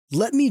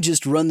"Let me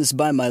just run this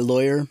by my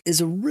lawyer" is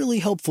a really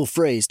helpful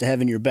phrase to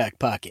have in your back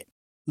pocket.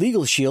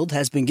 Legal Shield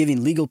has been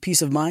giving legal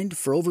peace of mind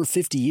for over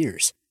 50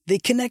 years. They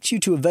connect you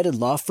to a vetted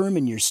law firm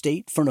in your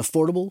state for an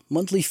affordable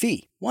monthly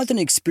fee. Want an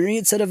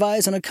experienced set of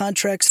eyes on a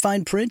contract's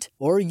fine print?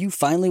 Or you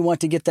finally want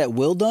to get that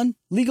will done?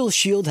 Legal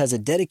Shield has a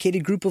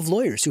dedicated group of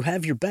lawyers who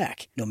have your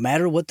back, no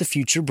matter what the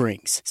future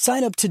brings.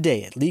 Sign up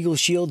today at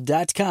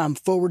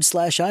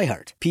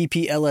LegalShield.com/iHeart.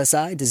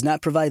 PPLSI does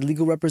not provide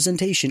legal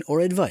representation or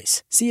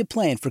advice. See a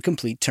plan for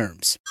complete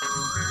terms.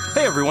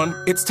 Hey everyone,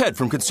 it's Ted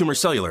from Consumer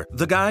Cellular,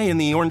 the guy in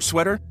the orange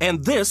sweater,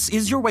 and this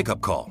is your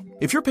wake-up call.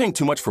 If you're paying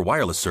too much for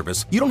wireless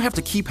service, you don't have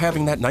to keep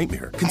having that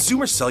nightmare.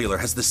 Consumer Cellular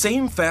has the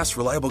same fast,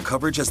 reliable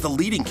coverage as the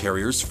leading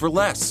carriers for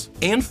less.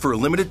 And for a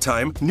limited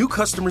time, new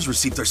customers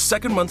receive their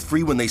second month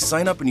free when they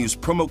sign up and use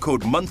promo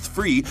code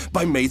MONTHFREE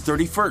by May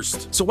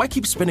 31st. So why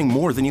keep spending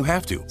more than you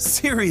have to?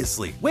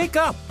 Seriously, wake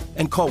up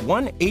and call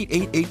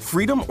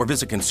 1-888-FREEDOM or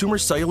visit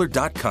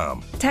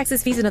consumercellular.com.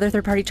 Taxes, fees, and other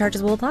third-party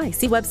charges will apply.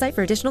 See website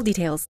for additional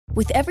details.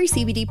 With every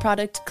CBD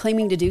product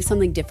claiming to do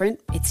something different,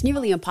 it's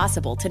nearly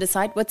impossible to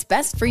decide what's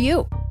best for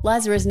you.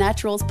 Lazarus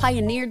Naturals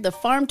pioneered the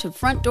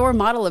farm-to-front-door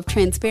model of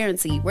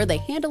transparency, where they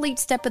handle each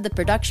step of the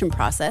production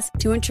process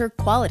to ensure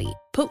quality,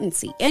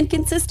 potency, and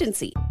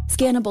consistency.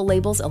 Scannable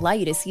labels allow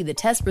you to see the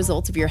test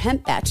results of your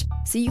hemp batch,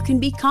 so you can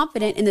be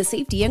confident in the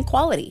safety and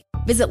quality.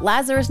 Visit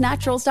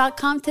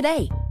LazarusNaturals.com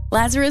today.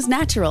 Lazarus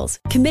Naturals,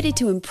 committed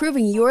to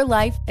improving your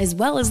life as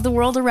well as the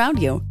world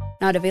around you.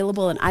 Not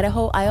available in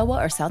Idaho,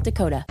 Iowa, or South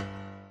Dakota.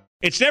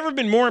 It's never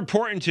been more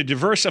important to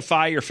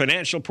diversify your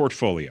financial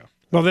portfolio.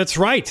 Well, that's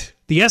right.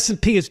 The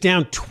S&P is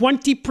down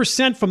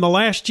 20% from the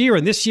last year,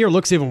 and this year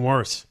looks even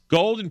worse.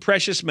 Gold and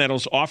precious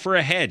metals offer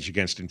a hedge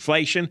against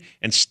inflation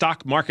and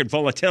stock market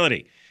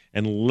volatility.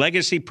 And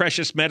Legacy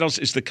Precious Metals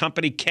is the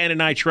company Ken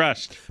and I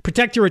trust.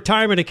 Protect your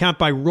retirement account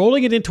by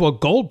rolling it into a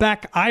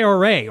gold-backed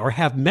IRA or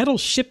have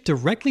metals shipped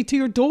directly to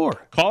your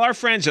door. Call our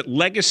friends at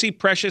Legacy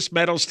Precious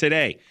Metals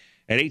today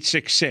at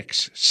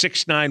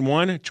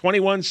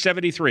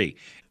 866-691-2173.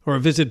 Or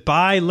visit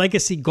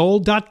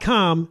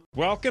buylegacygold.com.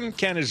 Welcome.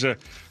 Ken is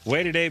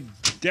away today.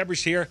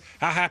 Deborah's here.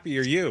 How happy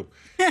are you?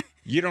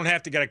 You don't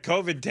have to get a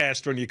COVID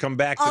test when you come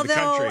back to the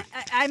country.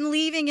 I'm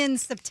leaving in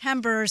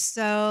September,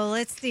 so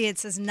let's see. It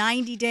says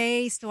 90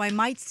 days, so I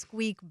might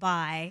squeak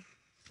by.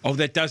 Oh,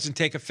 that doesn't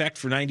take effect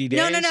for 90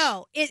 days?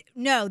 No.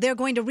 No, they're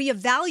going to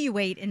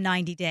reevaluate in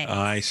 90 days.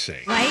 I see.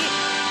 Right?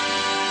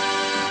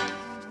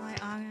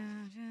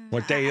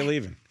 What day are you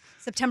leaving?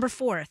 September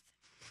 4th.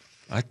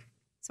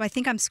 So I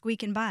think I'm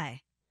squeaking by.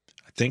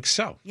 I think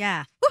so.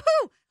 Yeah.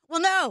 Woohoo! Well,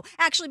 no,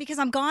 actually, because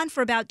I'm gone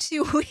for about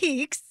 2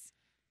 weeks.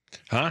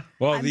 Huh?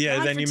 Well,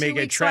 yeah, then you may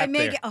get trapped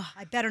there.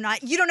 I better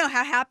not. You don't know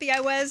how happy I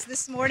was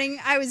this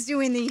morning. I was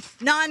doing the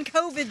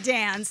non-COVID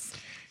dance.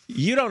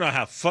 You don't know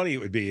how funny it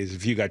would be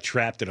if you got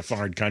trapped in a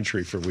foreign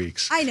country for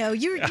weeks. I know.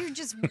 You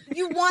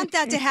want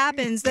that to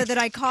happen so that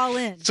I call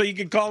in. So you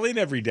can call in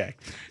every day.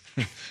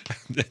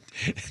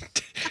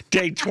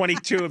 Day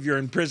 22 of your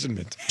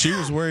imprisonment. She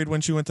was worried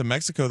when she went to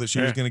Mexico that she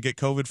was going to get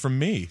COVID from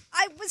me.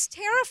 I was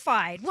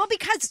terrified. Well,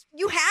 because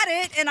you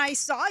had it, and I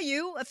saw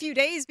you a few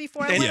days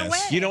before I went away.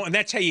 You know, and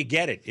that's how you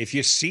get it. If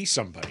you see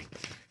somebody,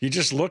 you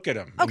just look at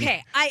them.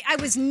 Okay, I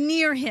was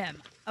near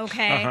him,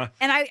 okay? Uh-huh.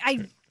 And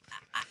I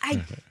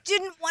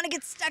didn't want to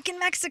get stuck in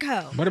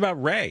Mexico. What about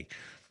Ray?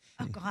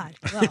 Oh, God.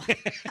 Well,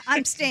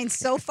 I'm staying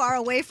so far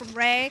away from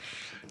Ray.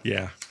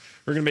 Yeah.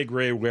 We're going to make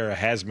Ray wear a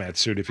hazmat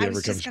suit if he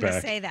ever comes back. I was just going to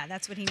say that.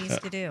 That's what he needs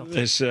to do.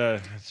 It's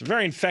a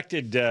very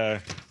infected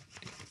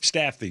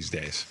staff these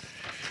days.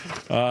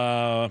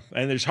 And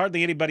there's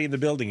hardly anybody in the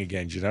building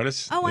again. Did you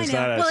notice? Oh, there's I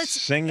know. Not well, a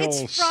single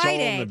it's Friday.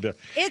 soul in the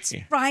building. It's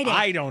Friday.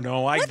 I don't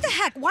know. What the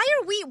heck? Why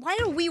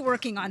are we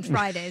working on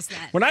Fridays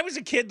then? When I was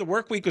a kid, the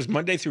work week was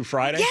Monday through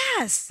Friday.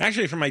 Yes.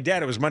 Actually, for my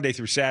dad, it was Monday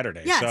through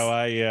Saturday. Yes. So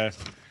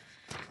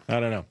I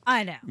don't know.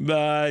 I know.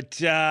 But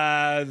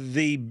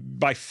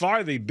by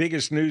far the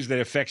biggest news that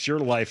affects your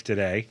life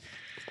today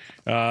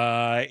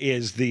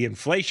is the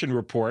inflation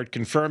report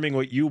confirming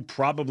what you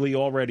probably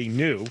already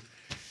knew,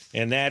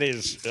 and that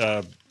is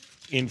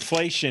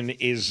inflation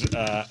is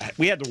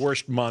we had the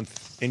worst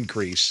month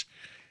increase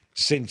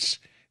since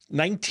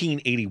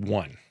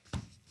 1981.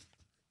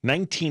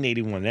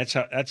 1981.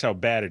 That's how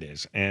bad it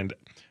is. And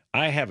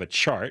I have a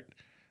chart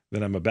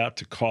that I'm about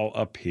to call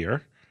up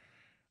here.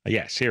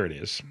 Yes, here it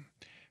is.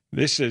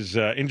 This is,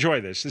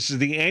 enjoy this. This is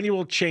the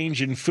annual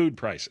change in food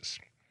prices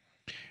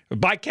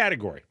by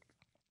category.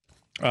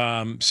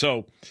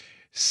 So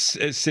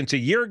since a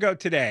year ago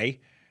today,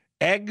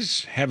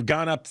 eggs have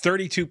gone up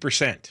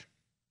 32%.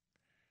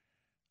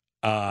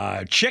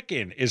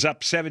 Chicken is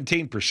up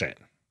 17%.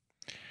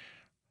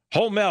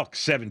 Whole milk,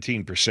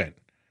 17%.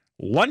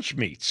 Lunch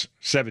meats,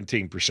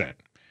 17%.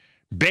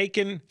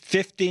 Bacon,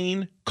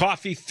 15%.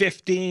 Coffee,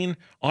 15%.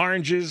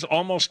 Oranges,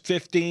 almost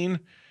 15%.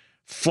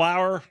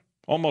 Flour,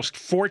 almost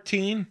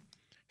 14%.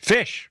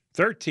 Fish,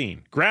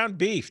 13%. Ground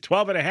beef,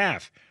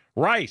 12.5%.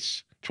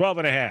 Rice,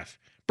 12.5%.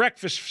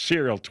 Breakfast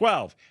cereal,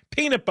 12%.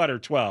 Peanut butter,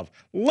 12%.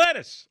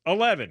 Lettuce,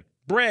 11%.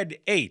 Bread,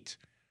 8%.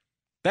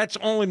 That's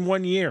all in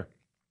 1 year.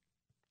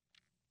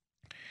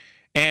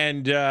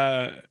 And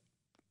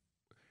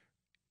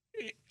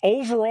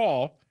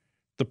overall,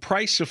 the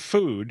price of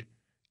food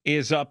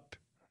is up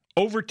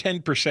over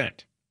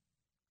 10%.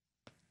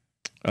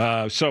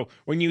 So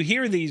when you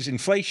hear these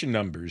inflation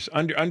numbers,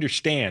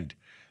 understand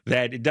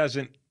that it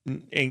doesn't,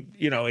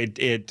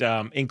 it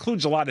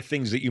includes a lot of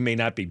things that you may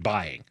not be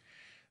buying.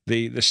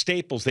 The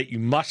staples that you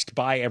must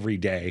buy every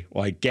day,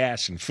 like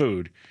gas and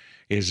food,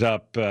 is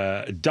up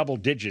double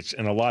digits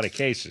in a lot of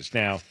cases.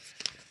 Now,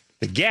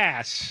 the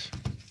gas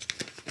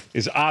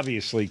is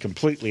obviously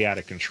completely out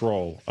of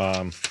control.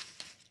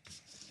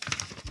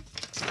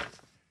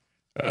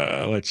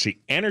 Let's see.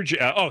 Energy.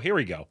 Here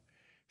we go.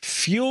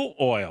 Fuel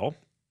oil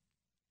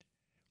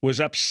was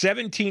up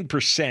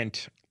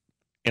 17%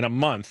 in a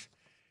month.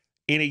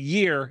 In a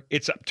year,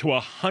 it's up to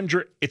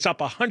 100. It's up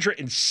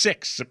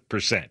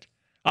 106%.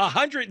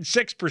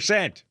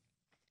 106%.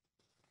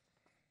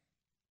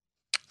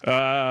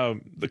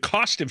 The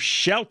cost of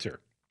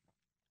shelter.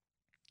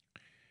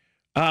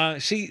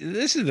 See,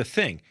 this is the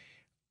thing.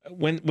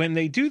 When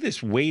they do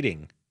this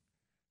weighting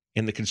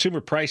in the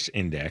Consumer Price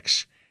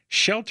Index,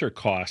 shelter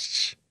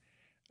costs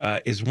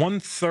is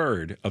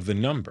 1/3 of the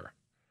number.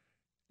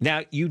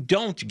 Now, you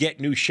don't get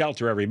new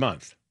shelter every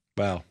month.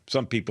 Well,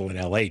 some people in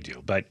L.A.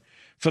 do. But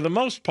for the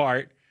most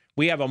part,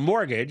 we have a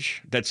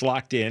mortgage that's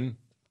locked in,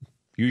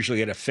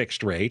 usually at a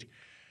fixed rate.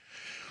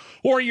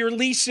 Or you're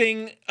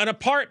leasing an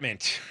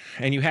apartment,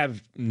 and you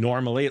have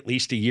normally at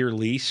least a year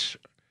lease,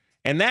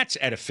 and that's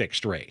at a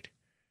fixed rate.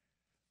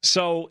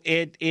 So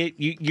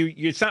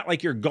it's not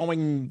like you're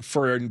going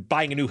for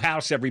buying a new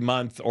house every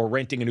month or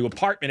renting a new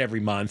apartment every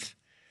month.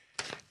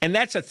 And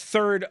that's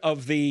 1/3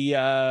 of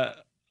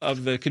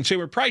the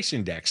Consumer Price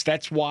Index.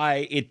 That's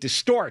why it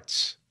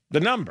distorts the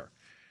number.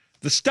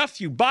 The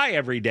stuff you buy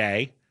every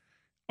day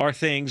are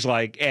things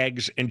like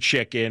eggs and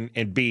chicken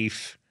and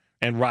beef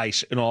and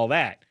rice and all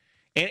that.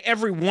 And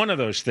every one of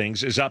those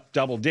things is up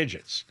double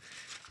digits.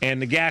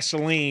 And the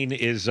gasoline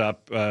is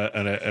up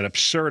an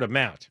absurd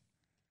amount.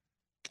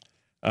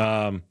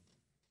 Now,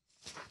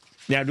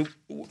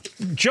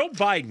 Joe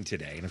Biden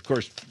today, and of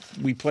course,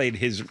 we played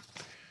his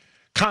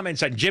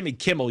comments on Jimmy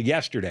Kimmel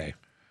yesterday,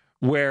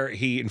 where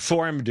he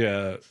informed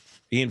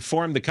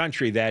the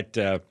country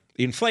that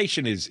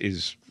inflation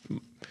is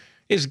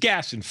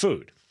gas and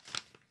food,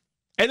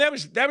 and that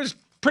was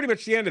pretty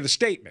much the end of the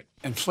statement.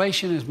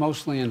 Inflation is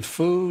mostly in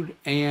food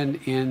and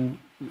in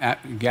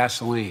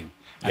gasoline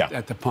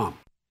at the pump.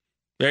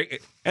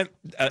 And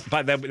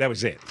but that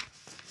was it.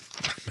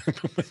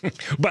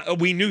 But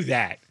we knew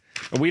that.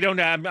 We don't.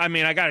 I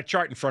mean, I got a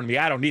chart in front of me.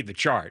 I don't need the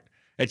chart.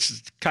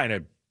 It's kind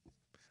of.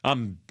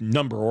 I'm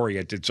number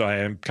oriented, so I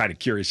am kind of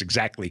curious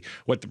exactly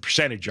what the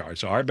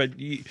percentages are. But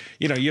you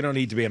don't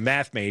need to be a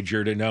math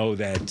major to know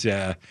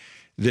that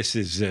this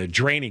is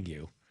draining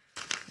you.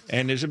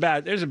 And there's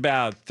about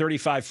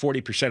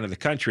 35-40% of the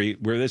country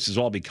where this has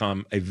all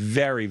become a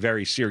very,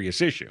 very serious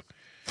issue.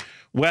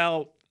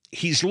 Well,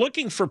 he's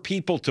looking for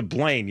people to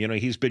blame.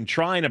 He's been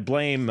trying to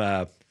blame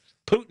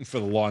Putin for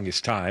the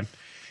longest time,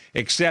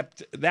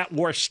 except that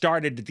war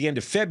started at the end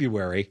of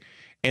February.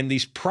 And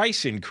these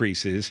price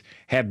increases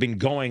have been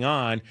going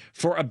on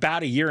for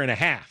about a year and a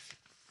half,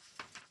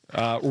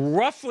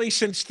 roughly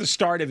since the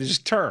start of his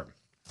term.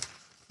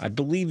 I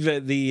believe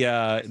that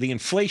the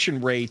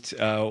inflation rate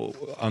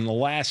on the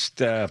last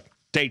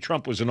day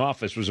Trump was in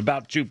office was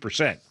about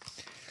 2%.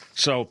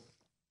 So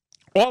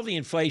all the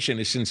inflation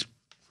is since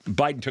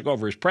Biden took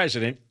over as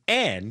president,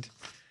 and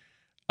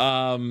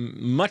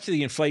much of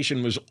the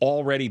inflation was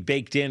already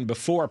baked in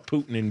before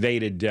Putin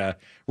invaded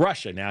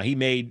Russia. Now, he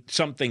made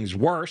some things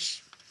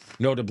worse,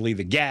 notably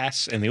the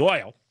gas and the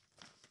oil.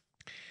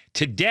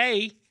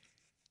 Today,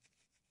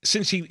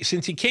 since he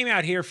came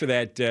out here for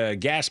that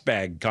gas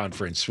bag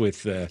conference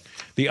with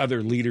the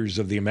other leaders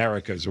of the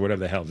Americas, or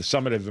whatever the hell, the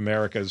Summit of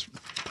Americas.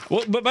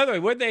 Well, but by the way,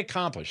 what did they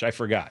accomplish? I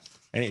forgot.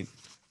 They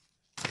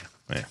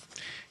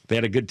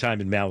had a good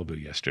time in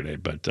Malibu yesterday,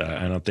 but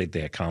I don't think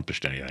they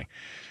accomplished anything.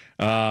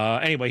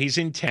 Anyway, he's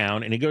in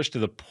town, and he goes to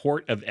the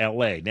Port of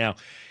L.A. Now,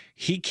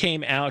 he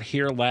came out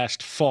here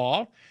last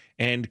fall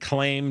and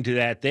claimed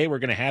that they were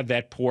going to have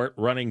that port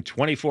running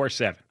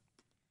 24/7.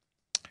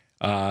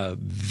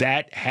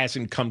 That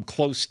hasn't come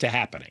close to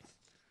happening.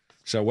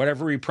 So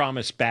whatever he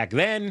promised back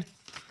then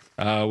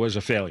was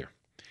a failure.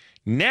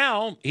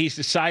 Now he's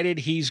decided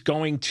he's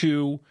going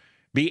to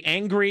be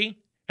angry,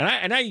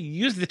 and I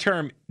use the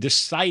term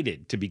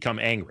decided to become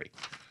angry,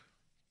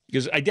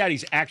 because I doubt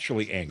he's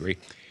actually angry.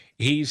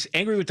 He's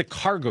angry with the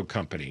cargo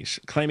companies,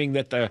 claiming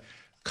that the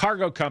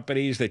cargo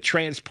companies that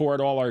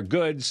transport all our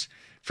goods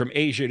from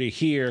Asia to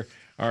here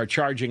are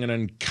charging an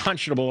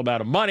unconscionable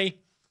amount of money,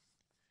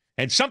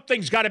 and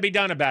something's got to be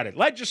done about it.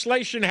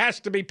 Legislation has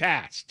to be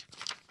passed.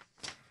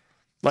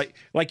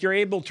 Like you're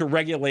able to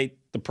regulate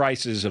the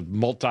prices of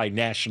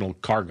multinational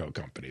cargo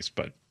companies,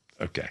 but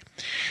okay.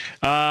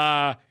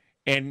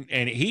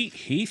 And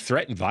he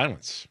threatened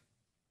violence.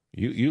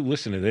 You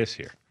listen to this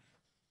here.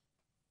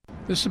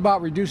 This is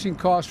about reducing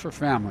costs for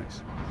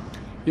families.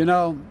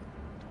 I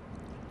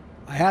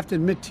have to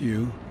admit to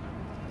you,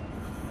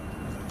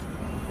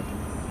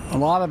 A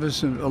lot of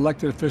us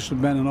elected officials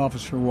have been in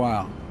office for a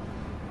while.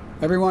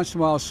 Every once in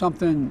a while,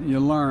 something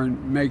you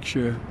learn makes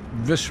you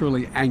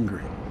viscerally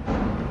angry.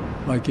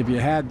 Like if you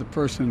had the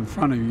person in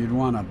front of you, you'd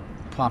want to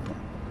pop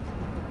them.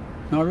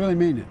 No, I really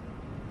mean it.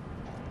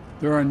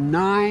 There are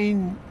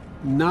nine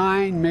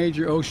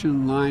major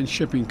ocean line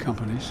shipping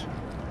companies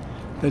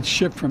that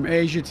ship from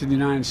Asia to the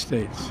United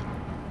States.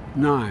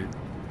 9.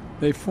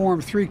 They form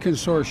 3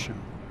 consortia.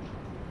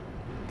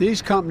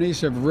 These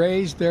companies have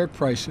raised their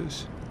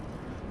prices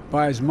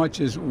by as much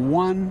as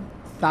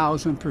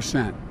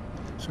 1,000%.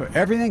 So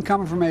everything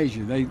coming from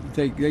Asia, they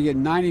get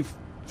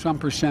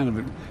 90-some% of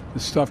it, the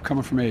stuff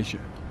coming from Asia.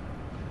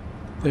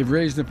 They've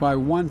raised it by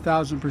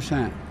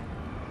 1,000%.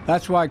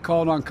 That's why I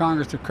called on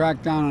Congress to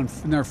crack down on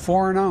their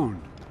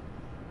foreign-owned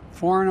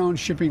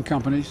shipping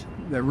companies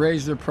that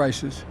raise their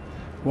prices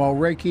while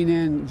raking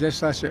in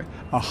just last year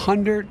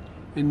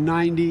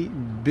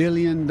 $190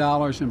 billion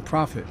in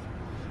profit,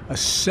 a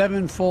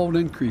 7-fold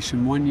increase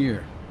in 1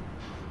 year.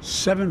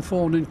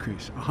 7-fold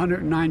increase,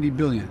 $190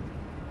 billion.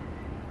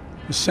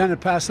 The Senate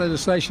passed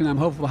legislation. I'm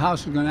hopeful the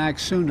House is going to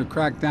act soon to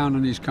crack down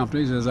on these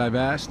companies, as I've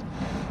asked,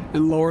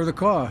 and lower the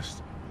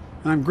cost.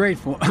 And I'm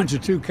grateful to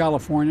 2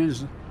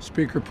 Californians,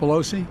 Speaker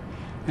Pelosi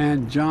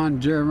and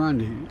John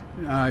Gerardi,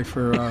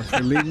 for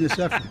leading this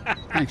effort.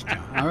 Thanks,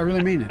 John. I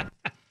really mean it.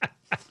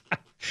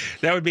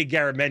 That would be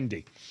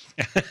Garamendi.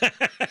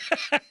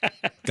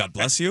 God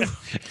bless you.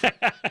 You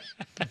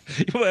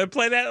want to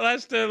play that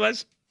last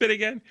bit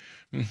again?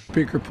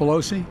 Speaker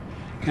Pelosi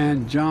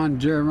and John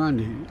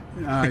Gerardi,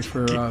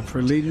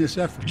 for leading this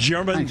effort.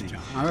 Gerardi. Thanks,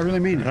 John. I really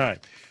mean it. All right.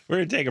 We're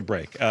going to take a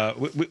break.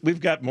 We've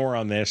got more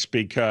on this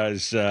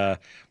because,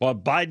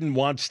 Biden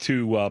wants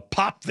to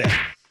pop them.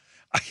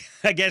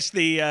 I guess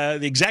the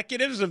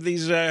executives of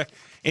these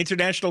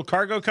international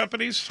cargo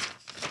companies,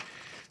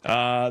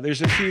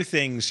 there's a few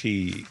things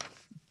he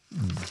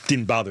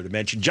didn't bother to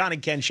mention. John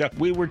and Ken Show.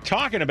 We were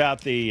talking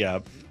about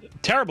the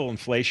terrible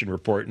inflation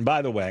report. And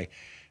by the way,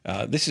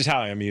 this is how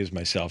I amuse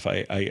myself.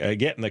 I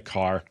get in the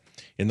car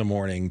in the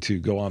morning to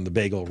go on the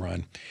bagel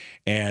run.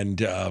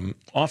 And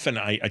often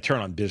I turn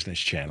on business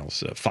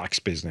channels, Fox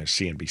Business,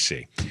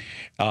 CNBC,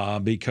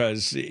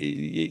 because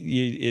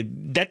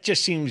that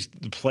just seems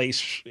the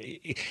place.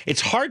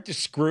 It's hard to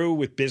screw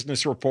with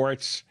business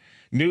reports.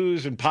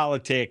 News and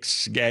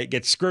politics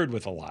get screwed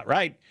with a lot,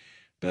 right?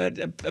 But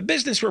a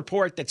business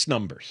report, that's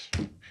numbers.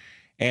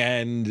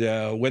 And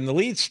when the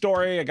lead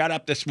story, I got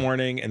up this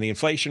morning, and the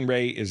inflation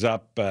rate is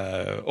up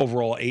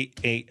overall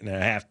 8.5%,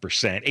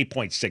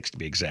 8.6 to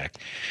be exact.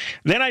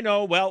 Then I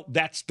know, well,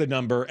 that's the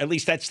number. At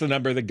least that's the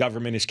number the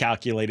government has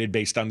calculated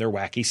based on their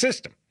wacky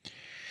system.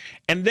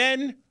 And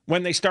then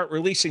when they start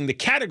releasing the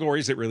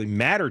categories that really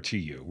matter to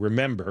you,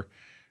 remember,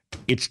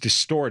 it's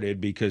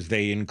distorted because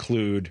they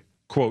include,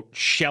 quote,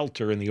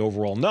 shelter in the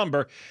overall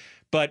number.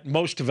 But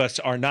most of us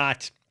are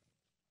not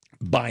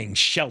buying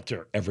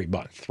shelter every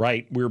month,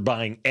 right? We're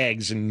buying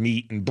eggs and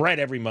meat and bread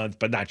every month,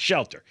 but not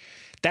shelter.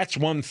 That's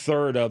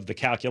 1/3 of the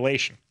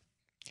calculation.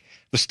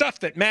 The stuff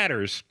that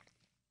matters,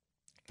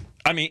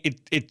 I mean,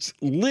 it's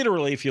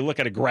literally, if you look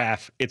at a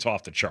graph, it's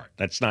off the chart.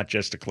 That's not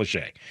just a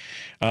cliche.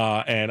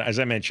 And as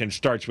I mentioned, it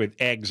starts with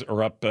eggs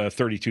are up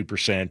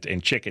 32%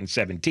 and chicken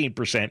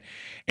 17%.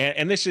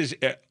 And this is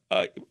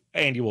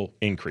annual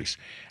increase.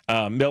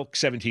 Milk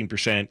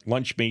 17%,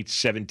 lunch meats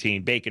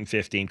 17%, bacon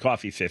 15%,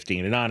 coffee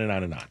 15%, and on and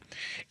on and on.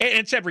 And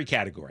it's every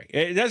category.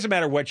 It doesn't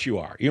matter what you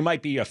are. You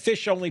might be a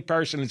fish-only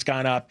person, it's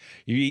gone up.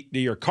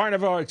 You're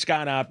carnivore, it's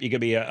gone up. You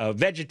could be a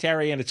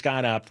vegetarian, it's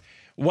gone up.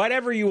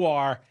 Whatever you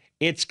are,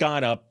 it's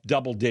gone up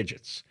double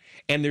digits.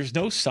 And there's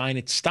no sign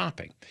it's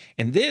stopping.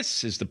 And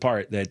this is the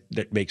part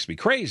that makes me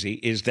crazy,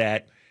 is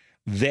that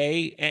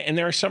and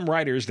there are some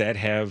writers that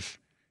have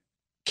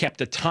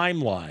kept a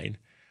timeline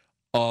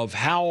of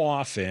how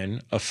often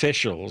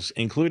officials,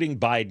 including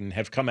Biden,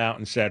 have come out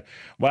and said,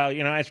 well,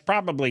 it's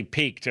probably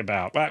peaked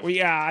about,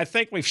 yeah, I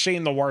think we've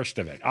seen the worst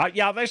of it.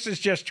 Yeah, this is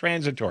just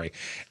transitory.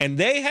 And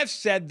they have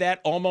said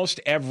that almost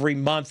every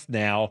month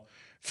now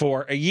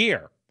for a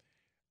year.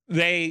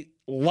 They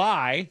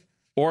lie,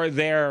 or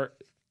they're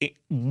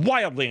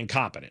wildly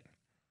incompetent,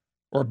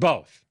 or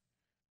both.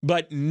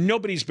 But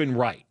nobody's been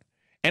right.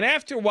 And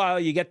after a while,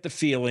 you get the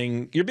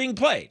feeling you're being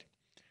played.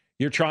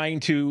 You're trying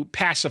to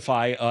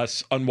pacify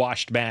us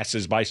unwashed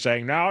masses by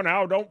saying, no,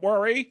 don't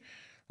worry.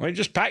 Let me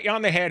just pat you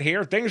on the head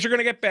here. Things are going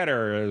to get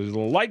better. The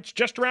light's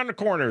just around the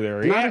corner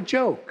there. Not a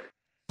joke.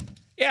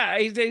 Yeah,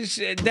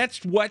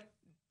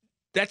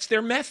 that's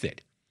their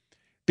method.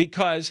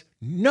 Because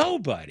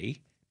nobody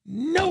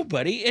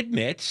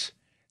admits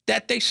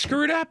that they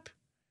screwed up.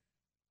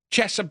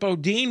 Chesa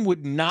Boudin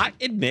would not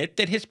admit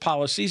that his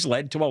policies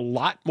led to a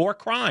lot more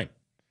crime.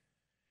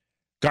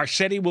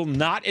 Garcetti will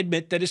not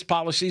admit that his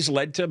policies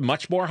led to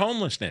much more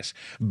homelessness.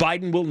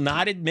 Biden will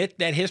not admit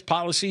that his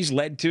policies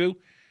led to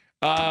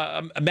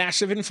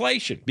massive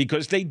inflation,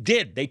 because they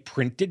did. They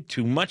printed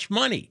too much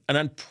money. An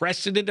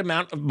unprecedented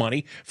amount of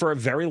money for a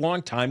very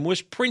long time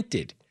was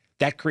printed.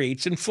 That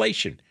creates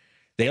inflation.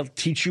 They'll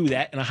teach you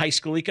that in a high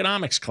school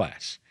economics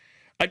class.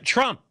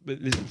 Trump,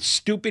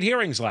 stupid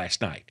hearings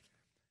last night.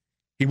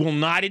 He will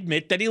not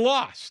admit that he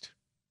lost.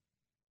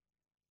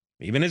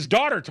 Even his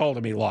daughter told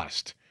him he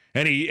lost.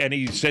 And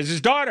he says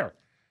his daughter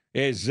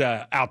is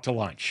out to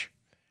lunch.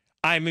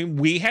 I mean,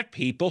 we have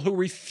people who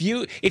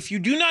refuse. If you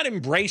do not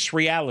embrace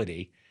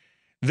reality,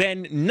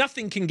 then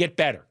nothing can get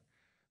better.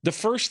 The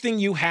first thing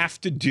you have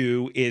to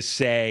do is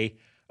say,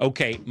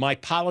 okay, my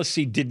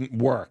policy didn't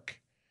work.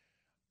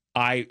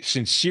 I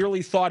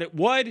sincerely thought it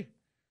would,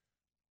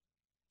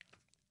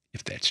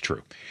 if that's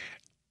true.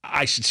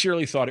 I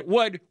sincerely thought it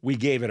would. We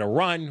gave it a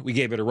run. We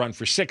gave it a run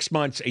for 6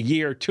 months, a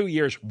year, 2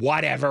 years,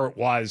 whatever it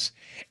was,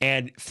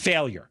 and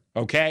failure,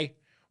 okay?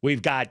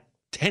 We've got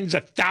tens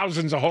of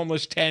thousands of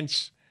homeless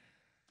tents.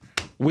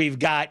 We've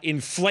got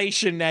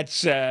inflation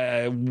that's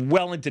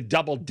well into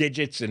double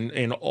digits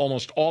in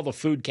almost all the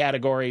food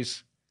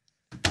categories.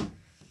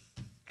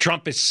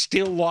 Trump has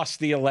still lost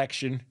the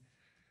election.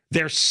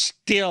 There's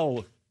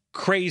still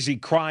crazy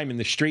crime in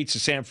the streets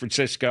of San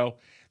Francisco.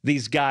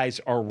 These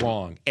guys are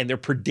wrong, and their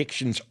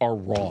predictions are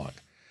wrong.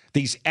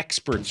 These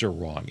experts are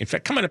wrong. In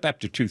fact, coming up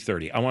after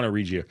 2:30, I want to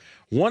read you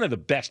one of the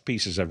best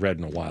pieces I've read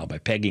in a while by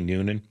Peggy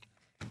Noonan,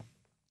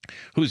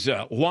 who's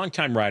a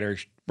longtime writer,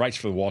 writes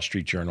for the Wall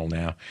Street Journal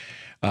now.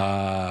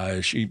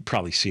 You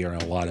probably see her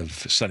on a lot of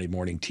Sunday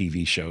morning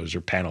TV shows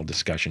or panel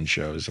discussion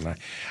shows, and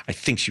I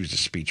think she was a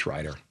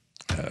speechwriter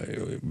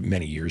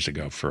many years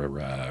ago for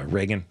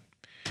Reagan.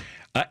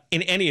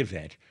 In any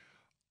event,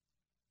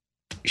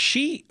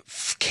 she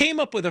came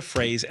up with a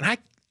phrase, and I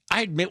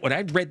admit when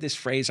I read this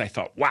phrase, I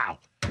thought, wow,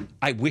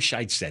 I wish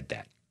I'd said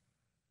that.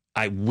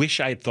 I wish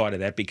I had thought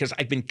of that, because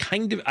I've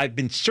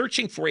been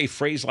searching for a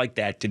phrase like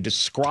that to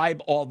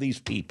describe all these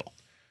people,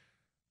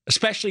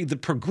 especially the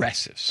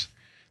progressives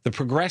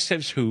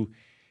who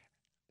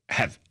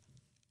have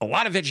a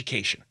lot of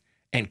education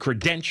and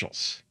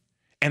credentials,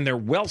 and they're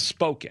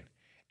well-spoken,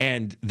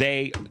 and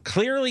they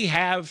clearly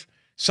have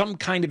some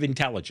kind of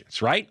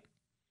intelligence, right?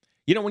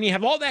 You know, when you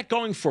have all that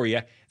going for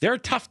you, they're a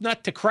tough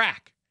nut to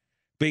crack,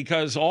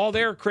 because all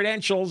their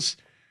credentials,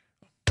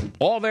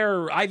 all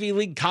their Ivy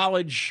League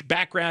college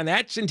background,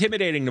 that's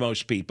intimidating to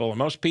most people, and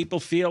most people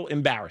feel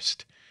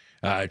embarrassed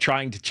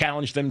trying to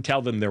challenge them,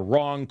 tell them they're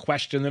wrong,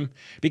 question them,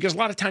 because a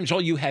lot of times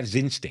all you have is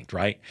instinct,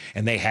 right?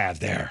 And they have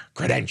their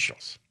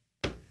credentials.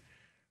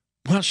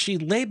 Well, she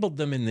labeled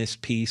them in this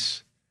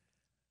piece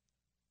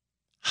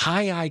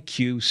high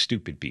IQ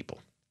stupid people.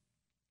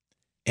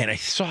 And I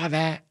saw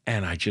that,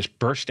 and I just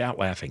burst out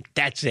laughing.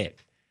 That's it.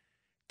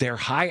 They're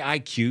high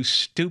IQ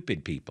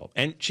stupid people.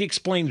 And she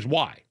explains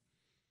why.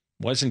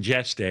 It wasn't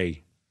just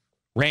a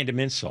random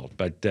insult,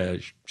 but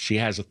she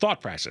has a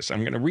thought process. I'm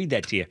going to read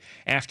that to you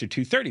after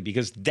 2:30,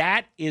 because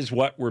that is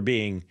what we're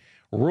being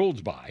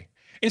ruled by.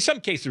 In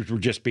some cases, we're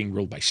just being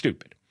ruled by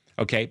stupid,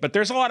 okay? But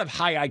there's a lot of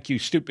high IQ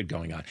stupid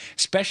going on,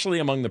 especially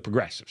among the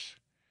progressives.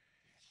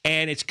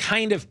 And it's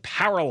kind of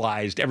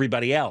paralyzed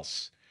everybody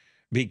else,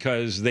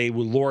 because they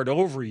will lord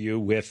over you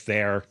with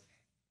their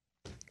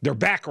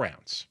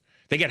backgrounds.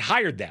 They get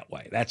hired that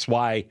way. That's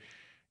why,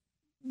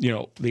 you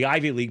know, the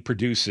Ivy League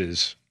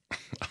produces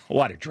a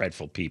lot of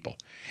dreadful people.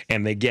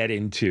 And they get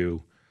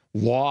into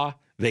law,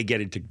 they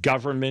get into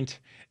government,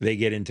 they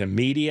get into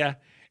media,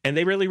 and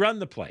they really run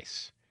the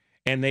place.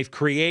 And they've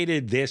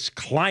created this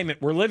climate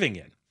we're living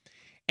in.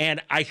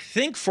 And I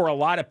think for a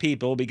lot of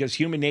people, because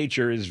human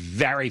nature is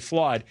very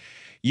flawed,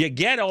 you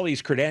get all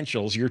these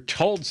credentials. You're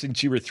told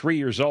since you were 3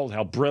 years old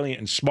how brilliant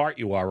and smart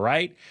you are,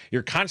 right?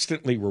 You're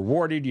constantly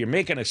rewarded. You're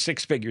making a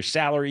six-figure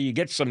salary. You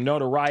get some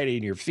notoriety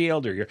in your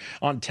field, or you're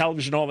on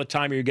television all the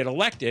time, or you get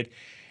elected.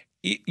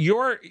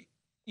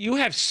 You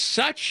have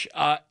such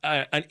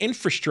an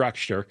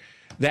infrastructure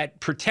that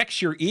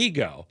protects your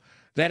ego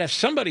that if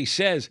somebody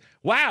says,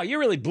 wow, you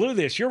really blew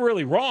this, you're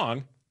really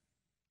wrong,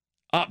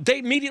 they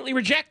immediately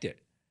reject it.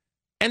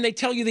 And they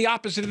tell you the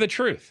opposite of the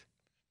truth,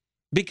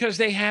 because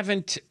they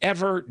haven't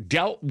ever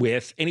dealt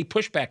with any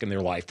pushback in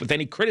their life, with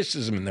any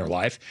criticism in their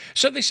life.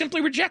 So they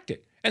simply reject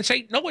it and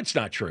say, no, it's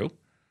not true.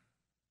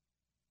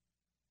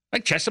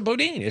 Like Chesa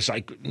Boudin is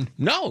like,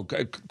 no,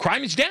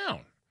 crime is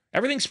down.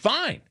 Everything's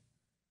fine.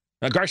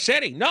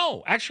 Garcetti,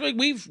 no, actually,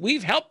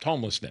 we've helped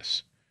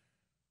homelessness.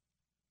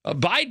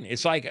 Biden,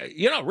 it's like,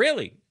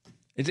 really,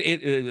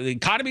 the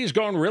economy is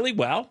going really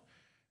well,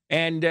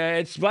 and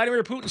it's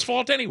Vladimir Putin's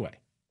fault anyway.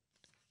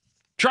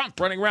 Trump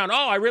running around,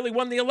 I really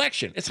won the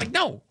election. It's like,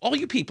 no, all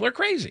you people are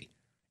crazy.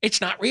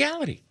 It's not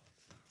reality.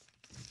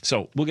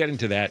 So we'll get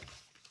into that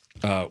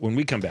when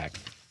we come back.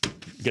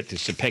 Get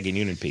this Peggy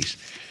Noonan piece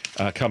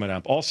coming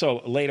up.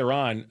 Also, later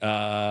on,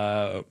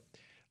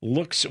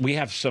 we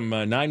have some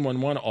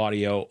 911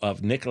 audio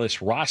of Nicholas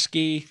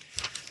Roski,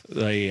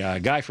 the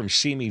guy from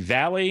Simi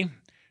Valley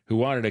who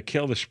wanted to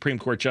kill the Supreme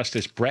Court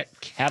Justice Brett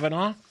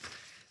Kavanaugh.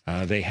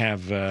 They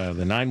have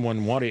the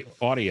 911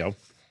 audio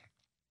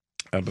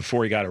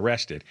before he got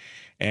arrested.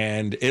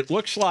 And it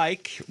looks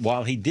like,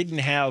 while he didn't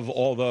have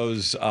all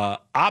those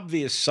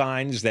obvious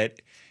signs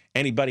that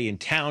anybody in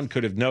town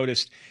could have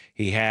noticed,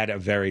 he had a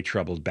very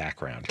troubled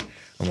background.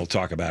 And we'll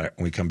talk about it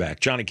when we come back.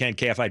 John and Ken,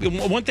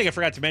 KFI. One thing I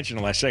forgot to mention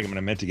in the last segment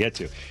I meant to get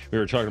to. We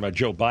were talking about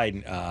Joe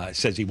Biden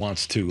says he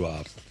wants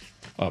to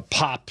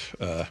pop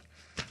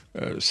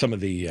some of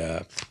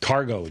the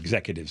cargo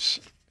executives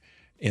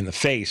in the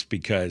face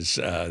because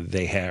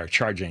they are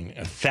charging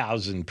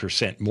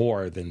 1,000%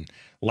 more than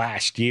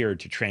last year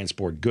to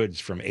transport goods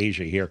from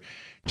Asia here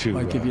to.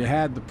 Like if you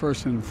had the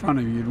person in front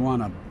of you, you'd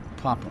want to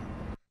pop them.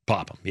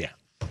 Pop them, yeah.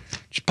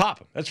 Just pop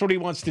them. That's what he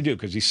wants to do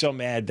because he's so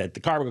mad that the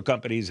cargo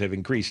companies have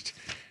increased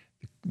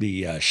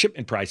the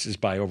shipment prices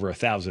by over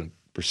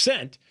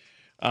 1,000%.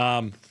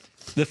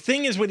 The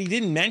thing is, what he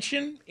didn't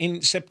mention,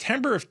 in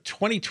September of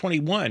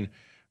 2021,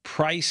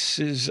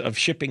 prices of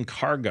shipping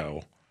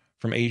cargo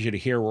from Asia to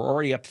here were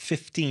already up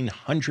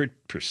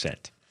 1,500%.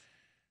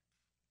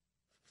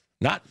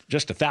 Not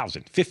just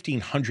 1,000,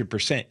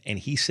 1,500%. And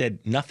he said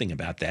nothing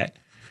about that.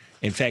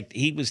 In fact,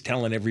 he was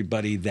telling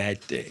everybody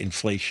that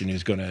inflation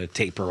is going to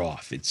taper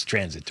off. It's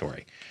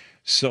transitory.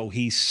 So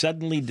he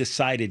suddenly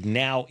decided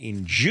now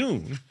in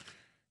June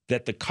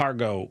that the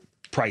cargo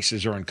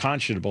prices are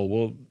unconscionable.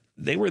 Well,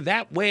 they were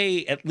that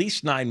way at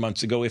least 9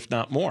 months ago, if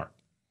not more.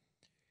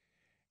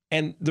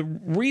 And the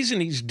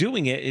reason he's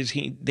doing it is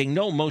they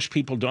know most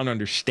people don't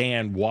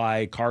understand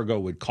why cargo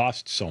would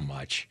cost so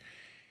much.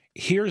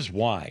 Here's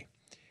why.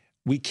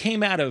 We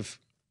came out of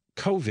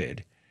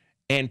COVID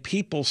and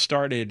people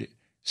started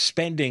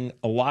spending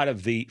a lot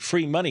of the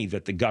free money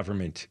that the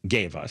government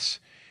gave us.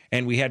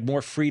 And we had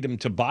more freedom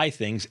to buy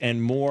things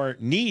and more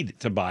need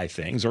to buy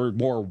things, or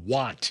more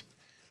want,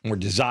 more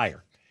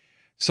desire.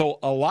 So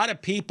a lot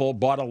of people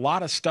bought a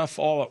lot of stuff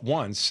all at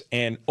once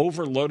and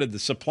overloaded the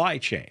supply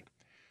chain.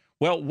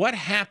 Well, what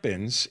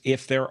happens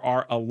if there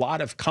are a lot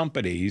of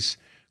companies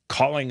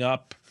calling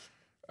up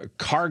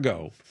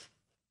cargo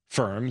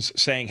firms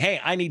saying,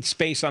 hey, I need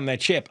space on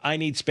that ship. I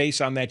need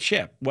space on that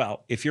ship.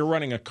 Well, if you're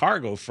running a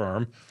cargo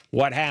firm,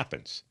 what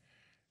happens?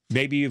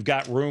 Maybe you've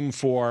got room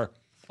for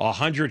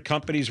 100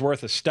 companies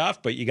worth of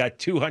stuff, but you got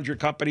 200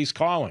 companies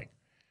calling.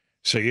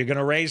 So you're going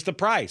to raise the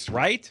price,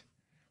 right?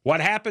 What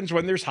happens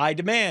when there's high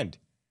demand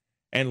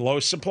and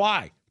low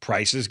supply?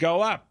 Prices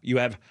go up. You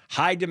have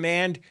high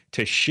demand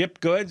to ship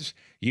goods.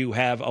 You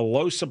have a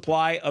low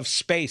supply of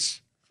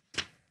space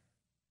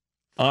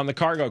on the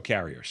cargo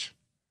carriers.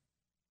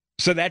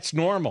 So that's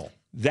normal.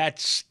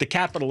 That's the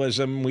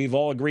capitalism we've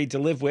all agreed to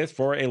live with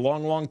for a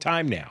long, long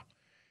time now.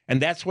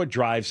 And that's what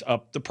drives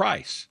up the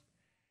price.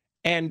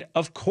 And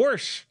of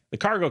course, the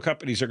cargo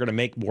companies are going to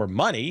make more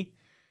money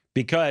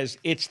because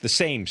it's the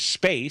same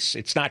space.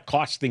 It's not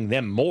costing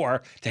them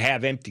more to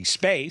have empty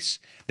space.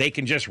 They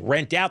can just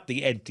rent out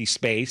the empty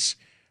space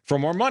for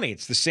more money.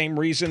 It's the same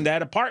reason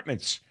that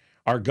apartments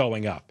are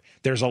going up.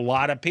 There's a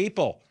lot of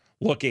people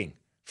looking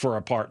for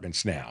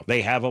apartments now.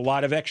 They have a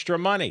lot of extra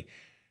money.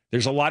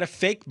 There's a lot of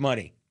fake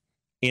money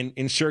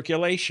in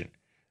circulation.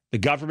 The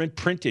government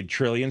printed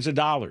trillions of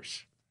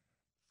dollars.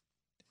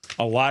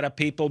 A lot of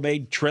people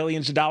made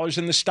trillions of dollars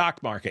in the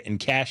stock market and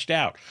cashed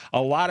out.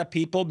 A lot of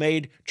people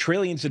made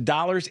trillions of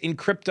dollars in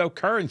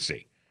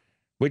cryptocurrency,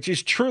 which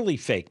is truly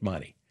fake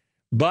money.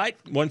 But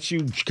once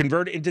you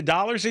convert it into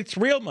dollars, it's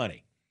real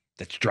money.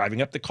 That's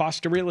driving up the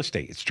cost of real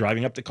estate. It's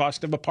driving up the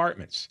cost of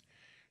apartments.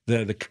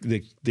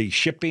 The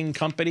shipping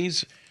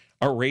companies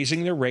are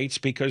raising their rates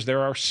because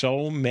there are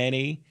so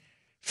many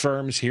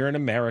firms here in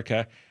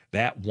America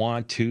that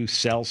want to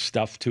sell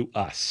stuff to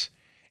us.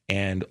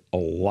 And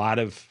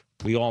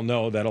we all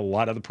know that a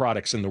lot of the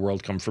products in the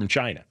world come from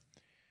China.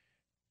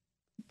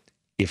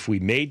 If we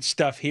made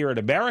stuff here in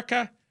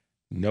America,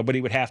 nobody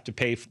would have to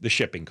pay the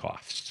shipping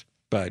costs.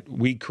 But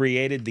we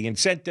created the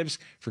incentives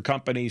for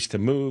companies to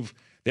move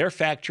their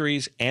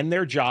factories and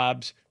their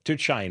jobs to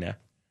China,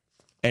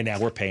 and now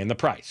we're paying the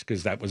price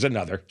because that was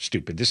another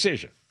stupid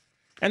decision.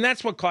 And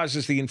that's what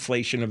causes the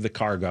inflation of the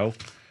cargo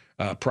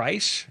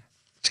price.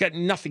 It's got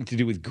nothing to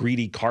do with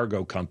greedy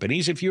cargo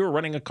companies. If you were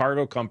running a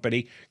cargo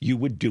company, you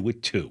would do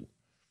it too,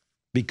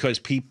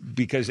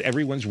 because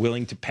everyone's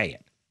willing to pay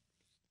it.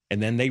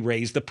 And then they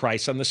raise the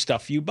price on the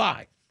stuff you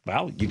buy.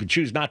 Well, you could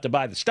choose not to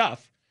buy the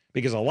stuff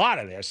because a lot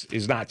of this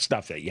is not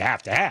stuff that you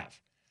have to have.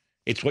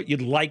 It's what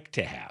you'd like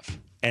to have.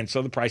 And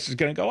so the price is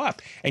going to go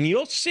up. And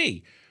you'll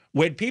see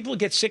when people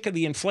get sick of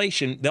the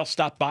inflation, they'll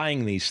stop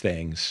buying these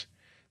things.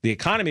 The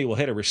economy will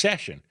hit a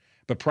recession,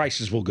 but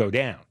prices will go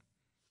down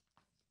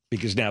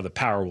because now the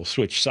power will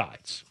switch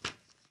sides.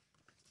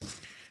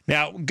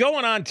 Now,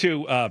 going on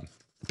to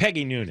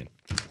Peggy Noonan.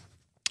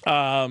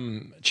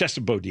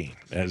 Chester Bodine,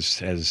 as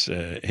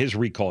his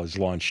recall has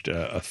launched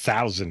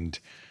 1,000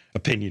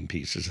 opinion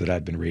pieces that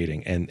I've been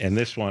reading. And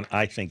this one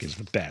I think is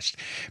the best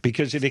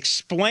because it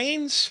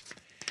explains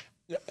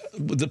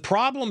the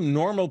problem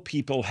normal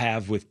people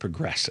have with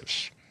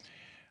progressives,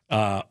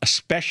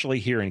 especially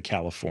here in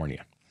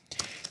California.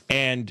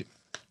 And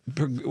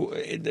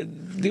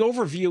the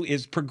overview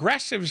is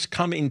progressives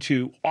come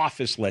into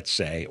office, let's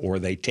say, or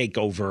they take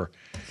over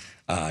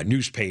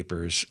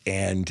newspapers,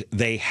 and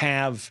they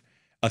have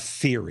a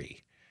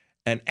theory,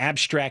 an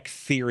abstract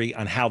theory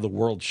on how the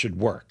world should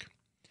work.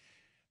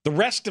 The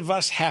rest of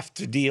us have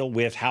to deal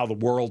with how the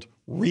world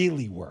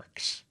really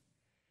works.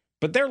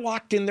 But they're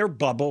locked in their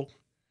bubble.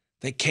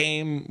 They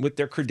came with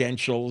their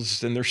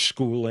credentials and their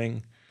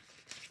schooling,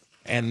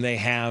 and they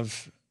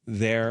have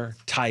their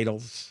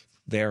titles,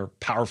 their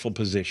powerful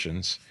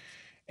positions,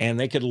 and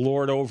they could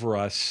lord over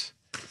us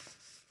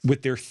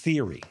with their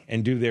theory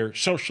and do their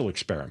social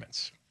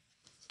experiments.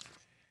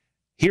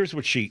 Here's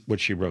what she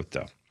wrote,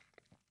 though.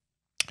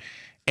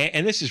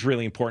 And this is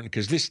really important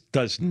because this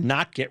does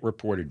not get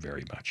reported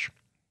very much.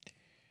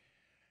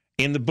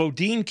 In the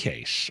Bodine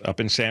case up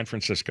in San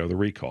Francisco, the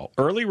recall,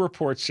 early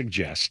reports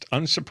suggest,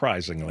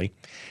 unsurprisingly,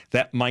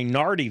 that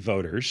minority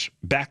voters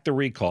backed the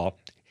recall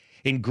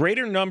in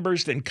greater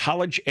numbers than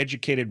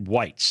college-educated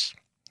whites.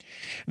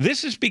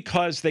 This is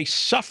because they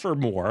suffer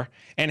more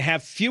and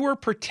have fewer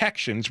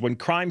protections when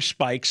crime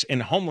spikes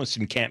and homeless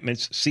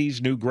encampments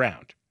seize new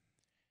ground.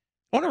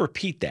 I want to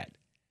repeat that.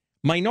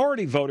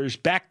 Minority voters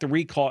back the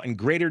recall in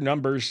greater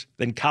numbers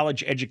than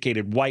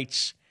college-educated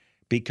whites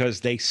because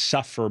they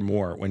suffer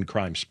more when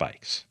crime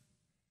spikes.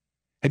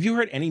 Have you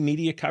heard any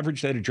media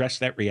coverage that addressed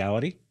that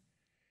reality?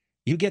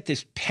 You get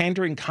this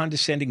pandering,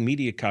 condescending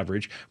media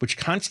coverage, which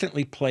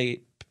constantly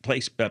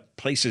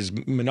places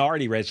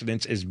minority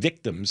residents as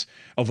victims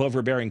of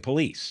overbearing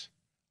police.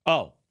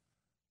 Oh,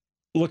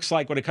 looks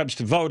like when it comes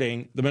to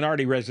voting, the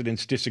minority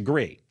residents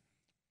disagree.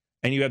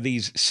 And you have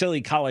these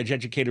silly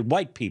college-educated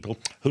white people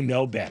who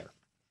know better.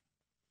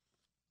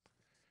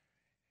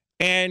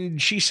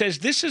 And she says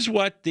this is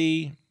what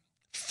the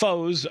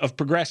foes of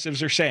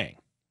progressives are saying.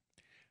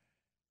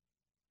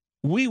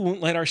 We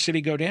won't let our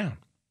city go down.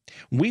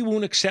 We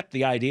won't accept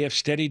the idea of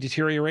steady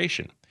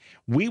deterioration.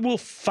 We will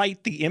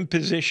fight the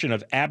imposition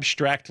of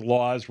abstract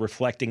laws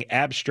reflecting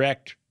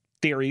abstract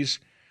theories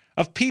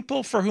of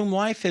people for whom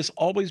life has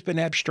always been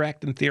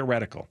abstract and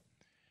theoretical.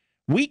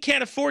 We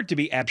can't afford to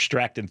be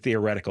abstract and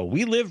theoretical.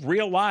 We live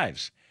real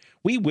lives.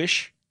 We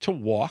wish to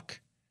walk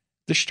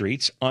the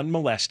streets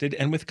unmolested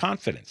and with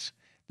confidence.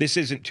 This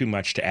isn't too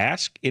much to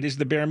ask. It is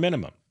the bare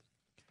minimum.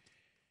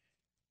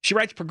 She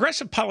writes,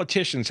 progressive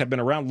politicians have been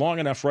around long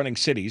enough running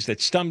cities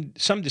that some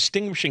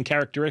distinguishing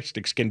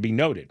characteristics can be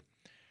noted.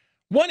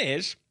 One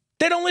is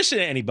they don't listen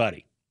to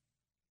anybody.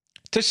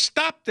 To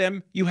stop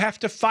them, you have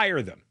to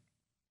fire them.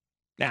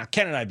 Now,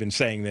 Ken and I have been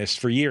saying this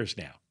for years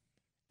now.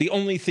 The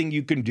only thing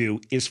you can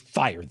do is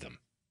fire them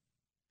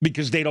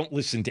because they don't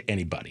listen to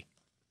anybody.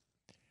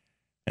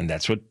 And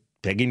that's what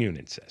Peggy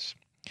Noonan says.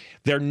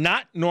 They're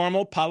not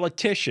normal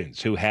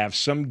politicians who have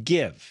some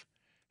give,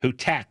 who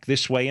tack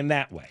this way and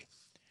that way.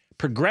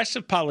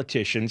 Progressive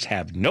politicians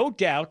have no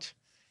doubt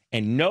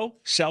and no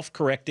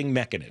self-correcting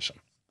mechanism.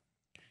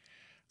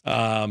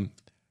 Another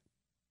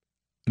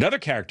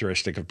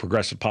characteristic of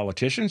progressive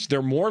politicians,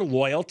 they're more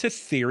loyal to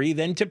theory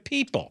than to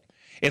people.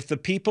 If the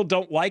people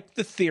don't like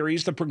the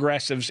theories the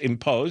progressives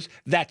impose,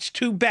 that's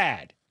too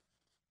bad.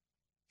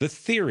 The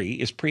theory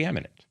is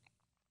preeminent.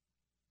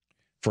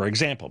 For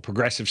example,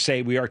 progressives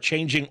say we are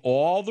changing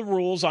all the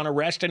rules on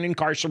arrest and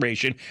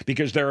incarceration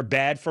because they're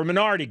bad for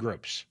minority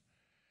groups.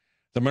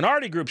 The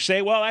minority groups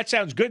say, well, that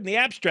sounds good in the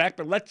abstract,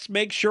 but let's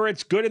make sure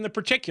it's good in the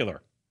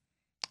particular.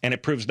 And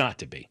it proves not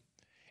to be.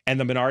 And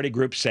the minority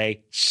groups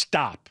say,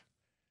 stop.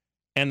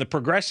 And the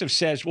progressive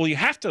says, well, you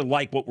have to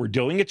like what we're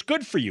doing. It's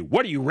good for you.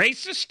 What are you,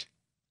 racist?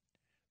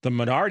 The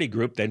minority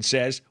group then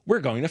says, we're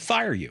going to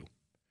fire you.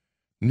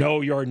 No,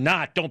 you're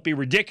not. Don't be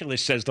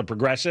ridiculous, says the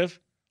progressive.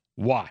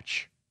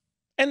 Watch.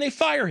 And they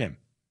fire him.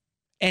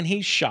 And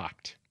he's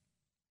shocked.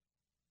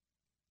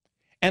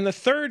 And the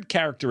third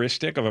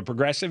characteristic of a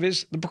progressive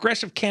is the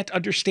progressive can't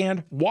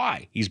understand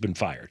why he's been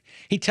fired.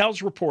 He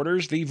tells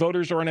reporters the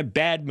voters are in a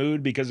bad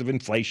mood because of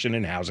inflation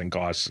and housing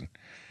costs.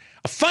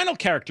 A final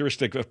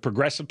characteristic of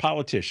progressive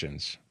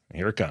politicians,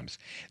 here it comes,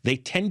 they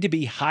tend to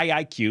be high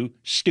IQ,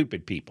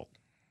 stupid people.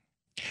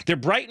 They're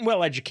bright and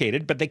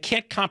well-educated, but they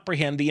can't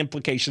comprehend the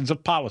implications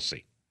of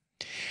policy.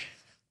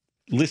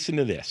 Listen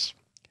to this.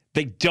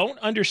 They don't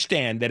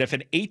understand that if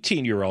an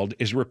 18-year-old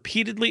is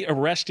repeatedly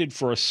arrested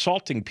for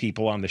assaulting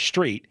people on the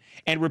street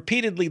and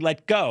repeatedly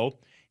let go,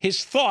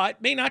 his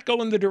thought may not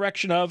go in the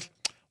direction of,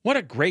 what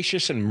a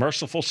gracious and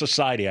merciful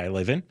society I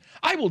live in.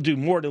 I will do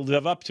more to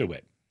live up to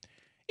it.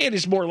 It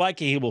is more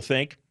likely he will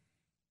think,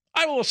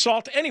 I will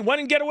assault anyone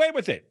and get away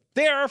with it.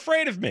 They are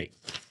afraid of me.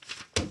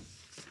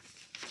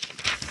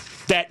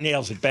 That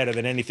nails it better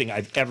than anything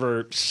I've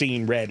ever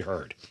seen, read,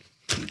 heard.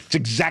 It's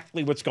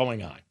exactly what's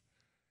going on.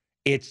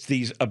 It's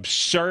these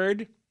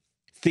absurd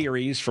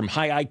theories from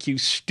high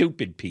IQ,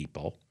 stupid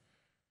people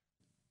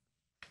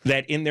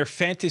that in their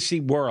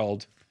fantasy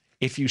world,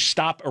 if you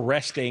stop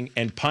arresting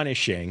and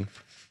punishing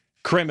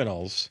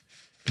criminals,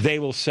 they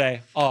will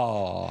say,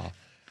 oh,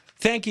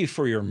 thank you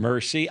for your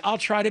mercy. I'll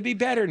try to be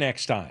better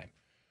next time.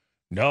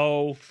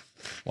 No,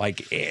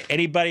 like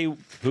anybody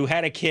who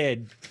had a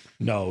kid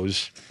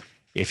knows,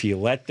 if you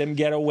let them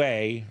get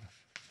away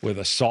with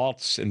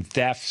assaults and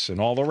thefts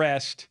and all the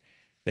rest,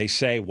 they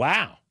say,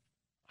 wow,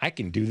 I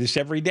can do this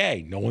every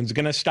day. No one's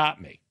going to stop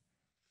me.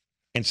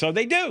 And so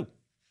they do.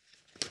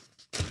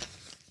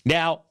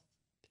 Now,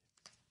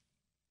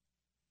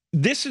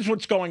 this is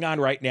what's going on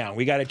right now.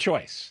 We got a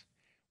choice.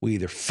 We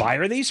either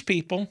fire these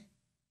people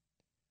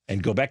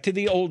and go back to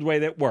the old way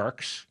that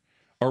works,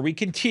 or we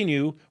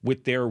continue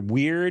with their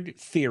weird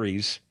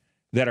theories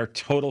that are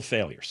total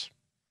failures.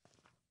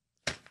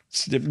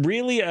 It's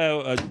really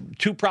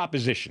two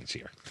propositions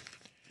here.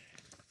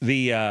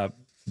 The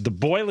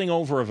boiling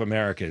over of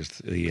America is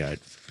the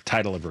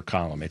title of her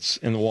column. It's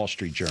in the Wall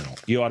Street Journal.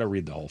 You ought to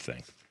read the whole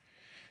thing.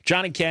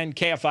 John and Ken,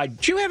 KFI.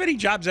 Do you have any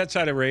jobs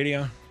outside of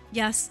radio?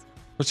 Yes.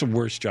 What's the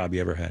worst job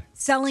you ever had?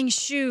 Selling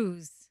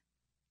shoes.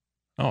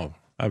 Oh,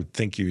 I would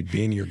think you'd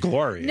be in your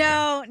glory.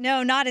 No,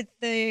 not at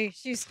the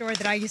shoe store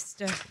that I used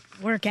to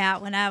work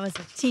at when I was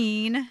a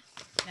teen. No,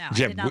 I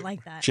did not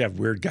like that. Did you have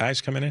weird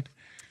guys coming in?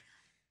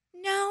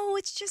 No,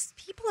 it's just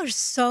people are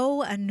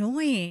so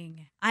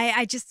annoying.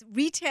 I just,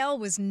 retail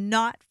was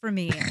not for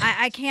me.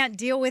 I can't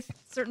deal with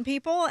certain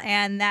people,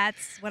 and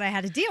that's what I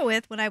had to deal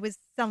with when I was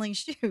selling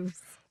shoes.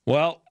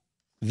 Well,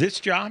 this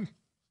job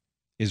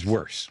is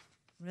worse.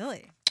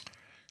 Really?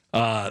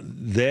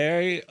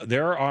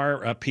 There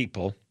are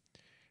people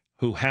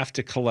who have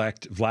to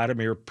collect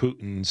Vladimir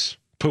Putin's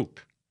poop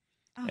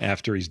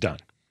after he's done.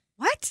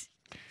 What?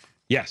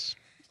 Yes.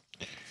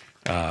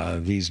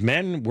 These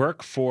men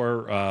work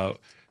for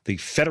the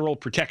Federal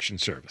Protection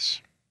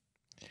Service,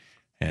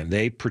 and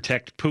they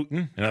protect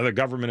Putin and other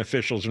government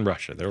officials in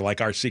Russia. They're like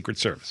our Secret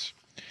Service.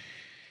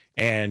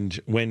 And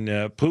when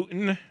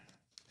Putin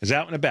is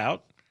out and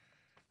about,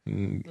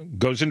 and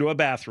goes into a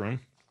bathroom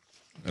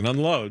and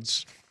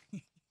unloads,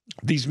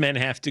 these men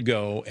have to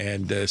go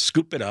and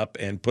scoop it up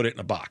and put it in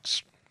a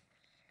box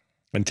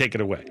and take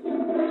it away.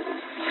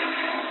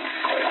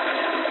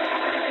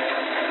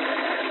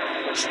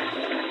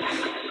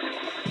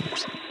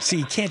 See,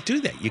 you can't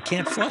do that. You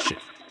can't flush it.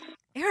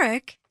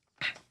 Eric.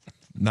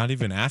 Not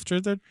even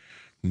after the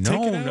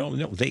No.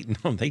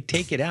 They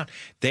take it out.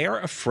 They're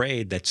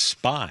afraid that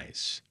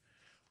spies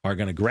are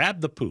going to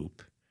grab the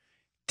poop,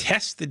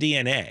 test the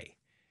DNA,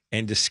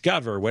 and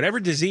discover whatever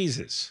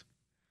diseases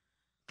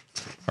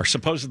are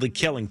supposedly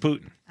killing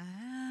Putin.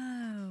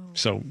 Oh.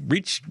 So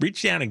reach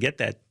down and get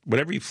that,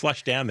 whatever you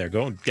flush down there,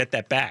 go and get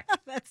that back.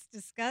 That's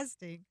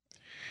disgusting.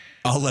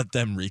 I'll let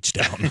them reach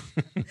down.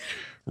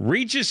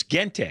 Regis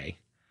Gente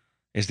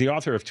is the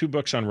author of 2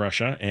 books on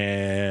Russia,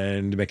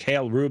 and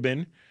Mikhail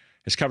Rubin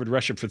has covered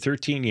Russia for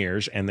 13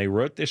 years, and they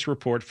wrote this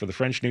report for the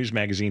French news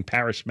magazine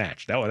Paris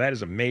Match. That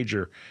is a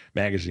major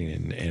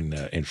magazine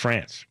in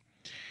France.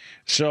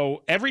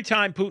 So every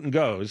time Putin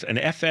goes, an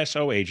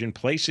FSO agent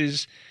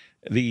places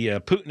the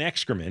Putin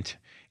excrement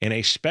in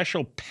a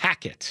special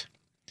packet,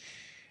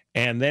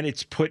 and then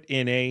it's put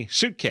in a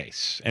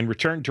suitcase and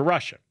returned to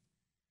Russia.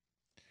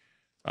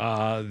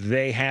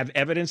 They have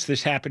evidence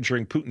this happened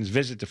during Putin's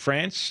visit to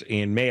France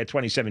in May of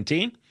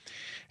 2017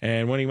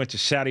 and when he went to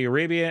Saudi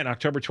Arabia in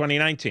October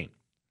 2019.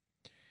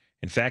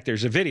 In fact,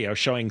 there's a video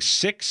showing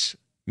 6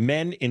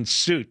 men in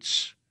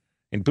suits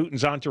in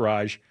Putin's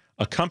entourage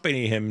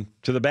accompany him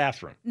to the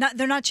bathroom.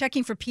 They're not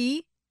checking for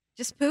pee?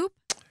 Just poop?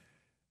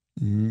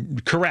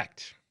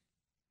 Correct.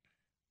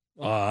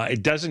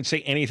 It doesn't say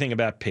anything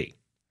about pee.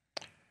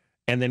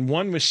 And then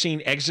one was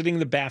seen exiting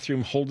the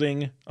bathroom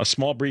holding a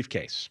small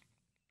briefcase.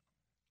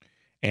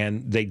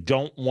 And they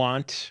don't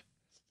want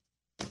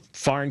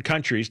foreign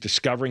countries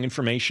discovering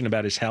information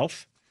about his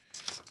health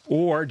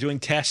or doing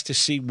tests to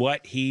see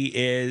what he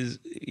is,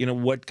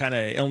 what kind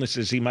of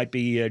illnesses he might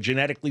be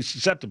genetically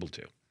susceptible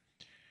to.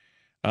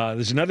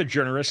 There's another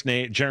journalist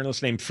named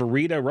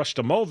Farida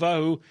Rostomova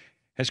who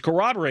has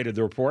corroborated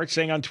the report,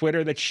 saying on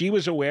Twitter that she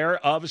was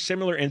aware of a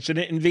similar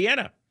incident in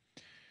Vienna.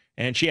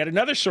 And she had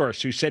another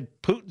source who said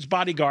Putin's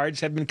bodyguards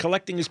have been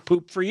collecting his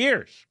poop for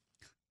years.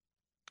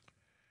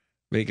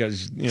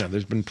 Because,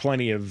 there's been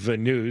plenty of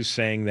news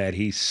saying that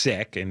he's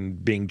sick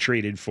and being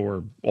treated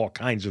for all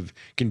kinds of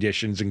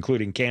conditions,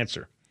 including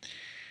cancer.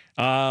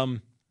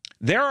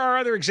 There are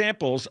other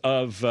examples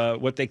of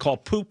what they call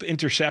poop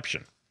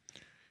interception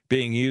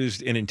being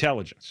used in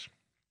intelligence.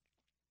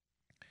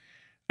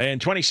 In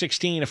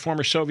 2016, a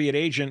former Soviet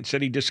agent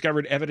said he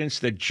discovered evidence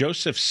that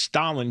Joseph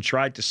Stalin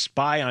tried to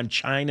spy on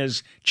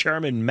China's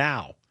Chairman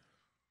Mao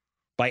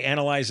by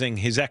analyzing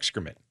his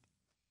excrement.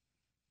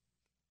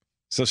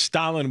 So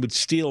Stalin would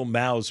steal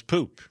Mao's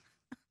poop.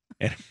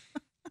 And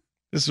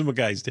this is what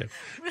guys do.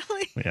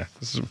 Really? Yeah.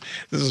 This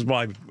is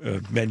why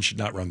men should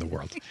not run the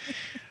world.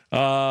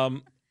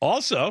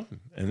 Also,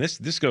 and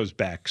this goes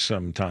back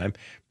some time,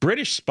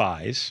 British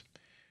spies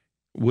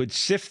would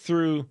sift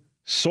through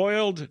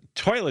soiled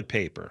toilet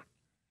paper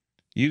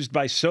used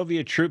by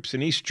Soviet troops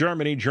in East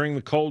Germany during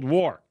the Cold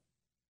War.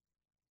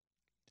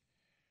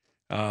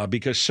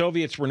 Because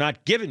Soviets were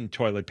not given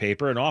toilet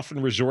paper and often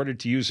resorted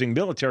to using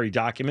military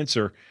documents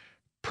or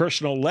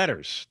personal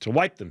letters to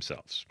wipe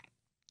themselves.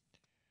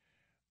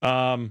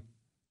 And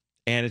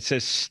it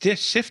says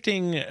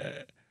sifting.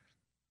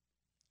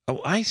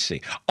 I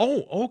see.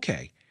 Oh,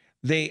 okay.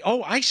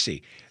 I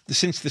see.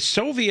 Since the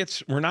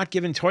Soviets were not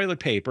given toilet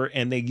paper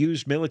and they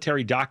used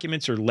military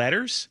documents or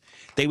letters,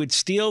 they would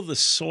steal the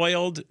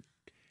soiled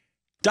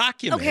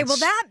documents. Okay, well,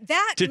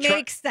 that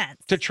makes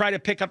sense. To try to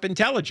pick up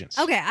intelligence.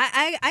 Okay,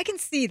 I can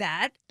see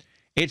that.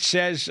 It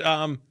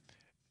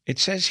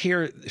says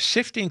here,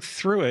 sifting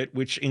through it,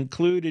 which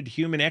included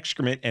human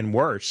excrement and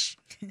worse.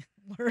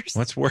 Worse?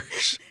 What's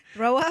worse?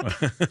 Throw up?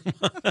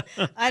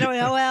 I don't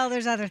know. Well,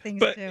 there's other things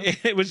But too.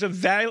 it was a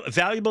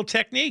valuable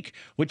technique,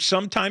 which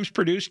sometimes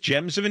produced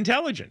gems of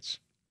intelligence.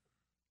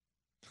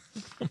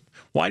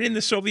 Why didn't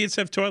the Soviets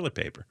have toilet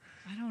paper?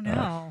 I don't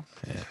know.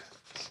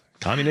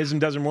 Communism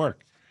doesn't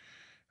work.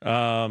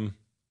 In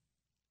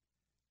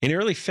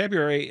early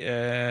February,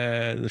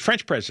 the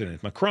French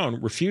president,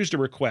 Macron, refused a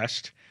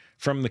request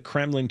from the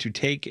Kremlin to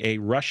take a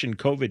Russian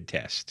COVID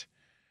test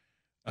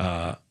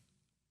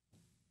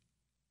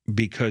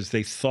because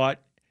they thought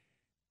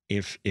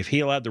if he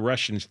allowed the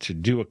Russians to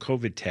do a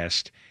COVID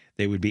test,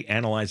 they would be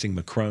analyzing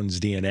Macron's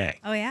DNA.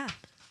 Oh, yeah.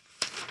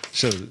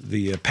 So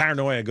the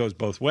paranoia goes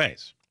both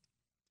ways.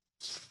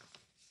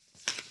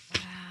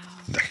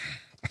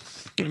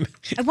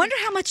 I wonder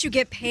how much you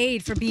get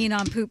paid for being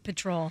on Poop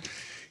Patrol.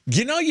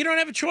 You know, you don't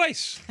have a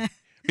choice.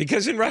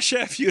 Because in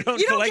Russia, if you don't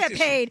get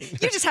paid.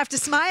 You just have to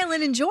smile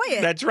and enjoy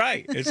it. That's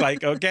right. It's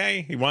like,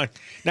 okay,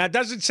 now it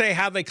doesn't say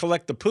how they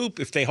collect the poop,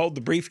 if they hold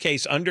the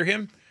briefcase under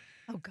him.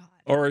 Oh, God.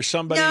 Or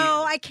somebody.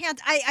 No, I can't.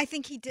 I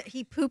think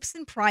he poops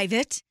in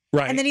private.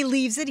 Right. And then he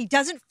leaves it. He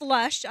doesn't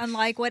flush,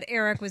 unlike what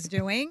Eric was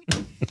doing.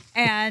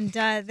 And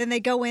then they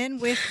go in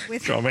with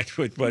what,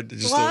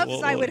 just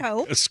gloves, I would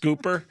hope. A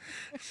scooper.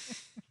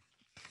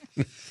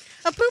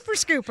 A pooper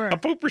scooper. A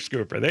pooper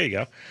scooper. There you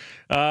go.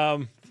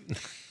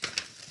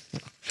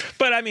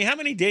 But, I mean, how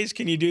many days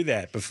can you do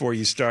that before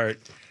you start?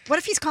 What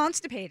if he's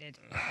constipated?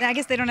 I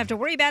guess they don't have to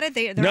worry about it.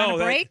 They're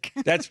on a break.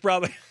 That's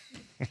probably...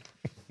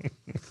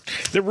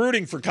 They're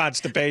rooting for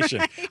constipation.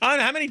 Right.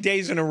 How many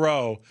days in a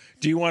row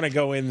do you want to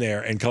go in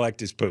there and collect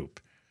his poop?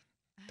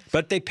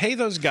 But they pay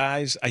those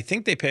guys. I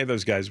think they pay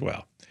those guys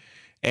well.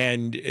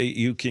 And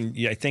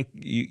I think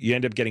you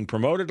end up getting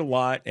promoted a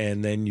lot,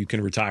 and then you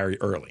can retire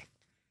early.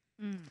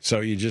 So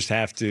you just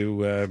have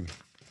to...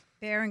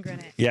 bear and grin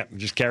it. Yeah,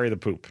 just carry the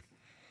poop.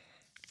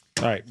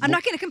 All right. I'm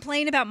not going to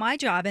complain about my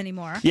job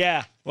anymore.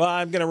 Yeah. Well,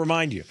 I'm going to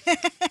remind you.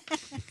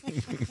 In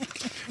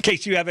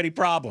case you have any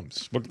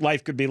problems, what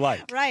life could be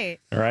like. Right.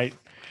 All right.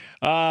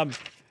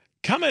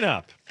 Coming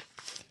up,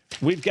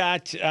 we've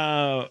got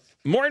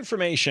more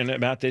information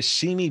about this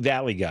Simi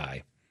Valley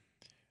guy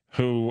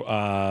who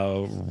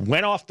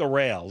went off the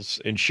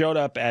rails and showed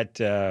up at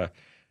the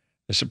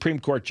Supreme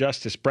Court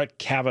Justice Brett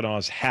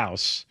Kavanaugh's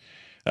house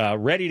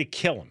ready to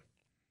kill him.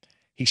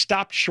 He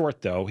stopped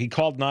short, though. He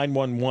called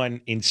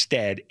 911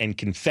 instead and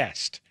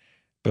confessed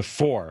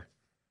before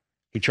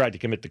he tried to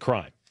commit the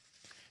crime.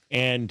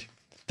 And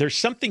there's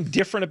something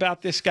different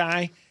about this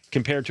guy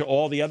compared to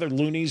all the other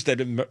loonies that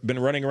have been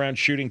running around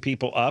shooting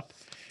people up.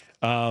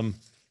 And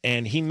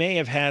he may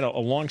have had a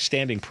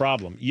long-standing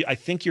problem. I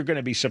think you're going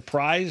to be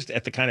surprised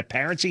at the kind of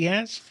parents he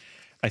has.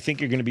 I think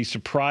you're going to be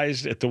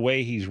surprised at the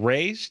way he's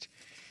raised.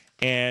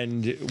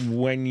 And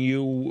when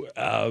you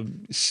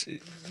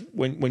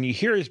when you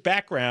hear his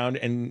background,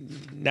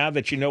 and now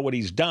that you know what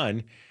he's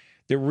done,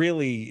 there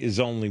really is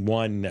only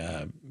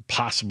one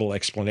possible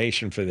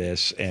explanation for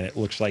this, and it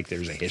looks like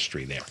there's a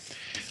history there.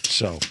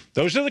 So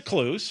those are the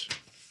clues.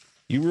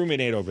 You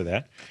ruminate over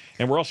that.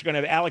 And we're also going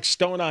to have Alex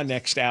Stone on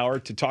next hour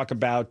to talk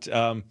about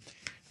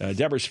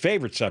Deborah's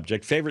favorite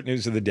subject, favorite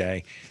news of the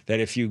day, that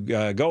if you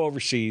go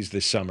overseas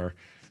this summer,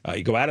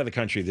 you go out of the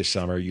country this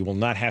summer, you will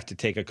not have to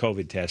take a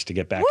COVID test to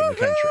get back in the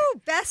country.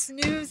 Best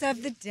news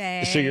of the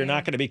day. So you're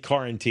not going to be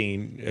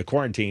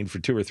quarantined for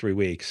 2 or 3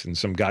 weeks in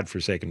some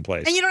godforsaken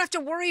place. And you don't have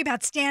to worry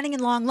about standing in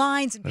long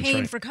lines and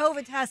paying for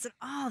COVID tests and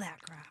all that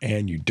crap.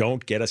 And you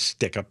don't get a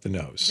stick up the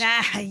nose.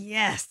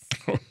 Yes.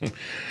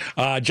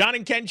 John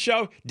and Ken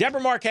Show. Deborah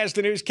Mark has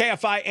the news.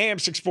 KFI AM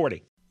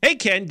 640. Hey,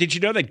 Ken, did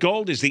you know that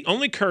gold is the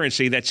only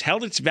currency that's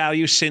held its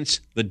value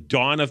since the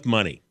dawn of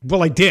money?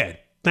 Well, I did.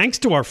 Thanks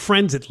to our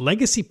friends at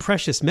Legacy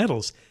Precious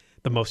Metals,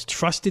 the most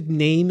trusted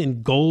name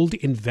in gold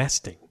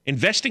investing.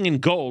 Investing in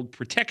gold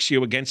protects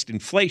you against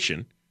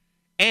inflation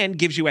and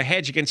gives you a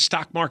hedge against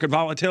stock market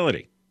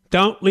volatility.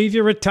 Don't leave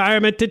your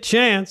retirement to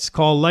chance.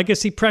 Call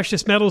Legacy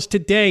Precious Metals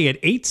today at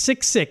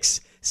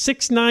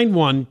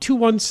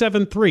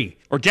 866-691-2173.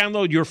 Or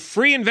download your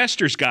free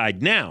investor's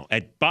guide now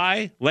at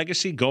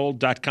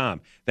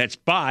buylegacygold.com. That's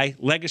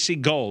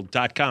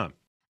buylegacygold.com.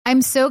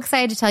 I'm so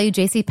excited to tell you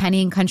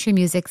JCPenney and country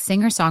music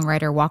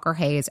singer-songwriter Walker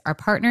Hayes are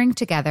partnering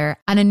together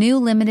on a new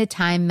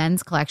limited-time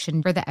men's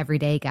collection for the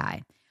everyday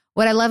guy.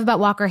 What I love about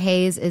Walker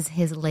Hayes is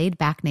his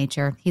laid-back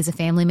nature. He's a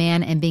family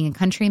man, and being a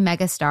country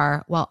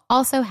megastar while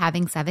also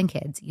having 7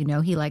 kids, you know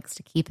he likes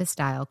to keep his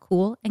style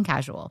cool and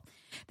casual.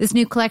 This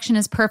new collection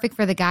is perfect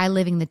for the guy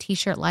living the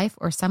t-shirt life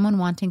or someone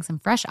wanting some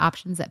fresh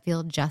options that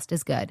feel just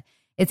as good.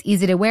 It's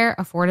easy to wear,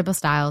 affordable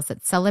styles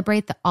that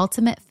celebrate the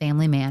ultimate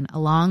family man,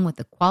 along with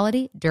the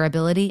quality,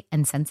 durability,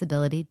 and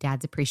sensibility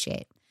dads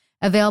appreciate.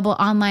 Available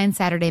online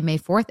Saturday, May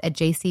 4th at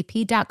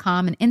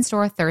jcp.com and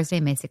in-store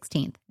Thursday, May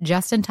 16th.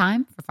 Just in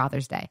time for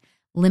Father's Day.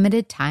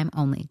 Limited time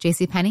only.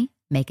 JCPenney,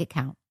 make it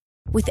count.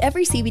 With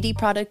every CBD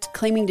product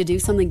claiming to do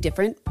something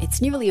different,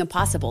 it's nearly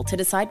impossible to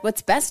decide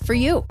what's best for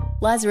you.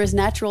 Lazarus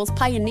Naturals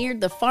pioneered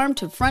the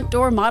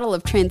farm-to-front-door model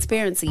of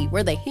transparency,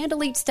 where they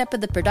handle each step of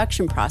the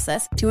production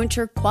process to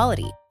ensure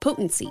quality,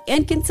 potency,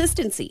 and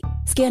consistency.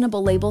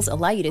 Scannable labels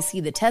allow you to see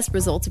the test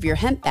results of your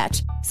hemp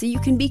batch so you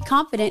can be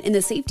confident in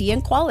the safety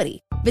and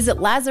quality. Visit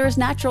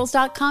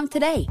LazarusNaturals.com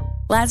today.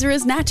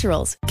 Lazarus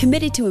Naturals,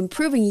 committed to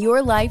improving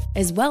your life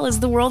as well as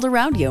the world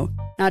around you.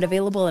 Not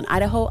available in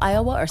Idaho,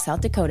 Iowa, or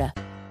South Dakota.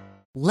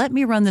 Let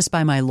me run this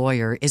by my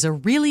lawyer is a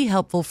really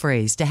helpful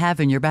phrase to have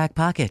in your back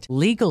pocket.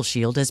 Legal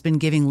Shield has been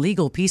giving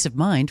legal peace of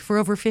mind for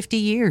over 50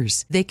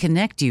 years. They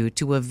connect you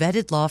to a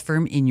vetted law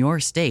firm in your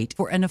state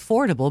for an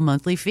affordable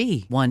monthly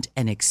fee. Want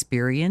an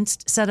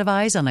experienced set of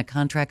eyes on a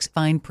contract's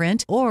fine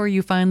print? Or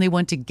you finally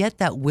want to get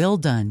that will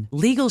done?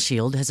 Legal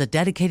Shield has a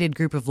dedicated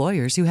group of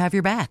lawyers who have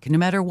your back no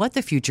matter what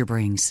the future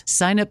brings.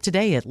 Sign up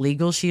today at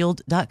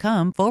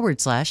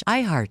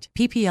LegalShield.com/iHeart.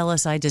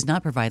 PPLSI does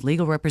not provide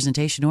legal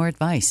representation or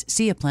advice.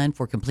 See a plan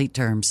for complete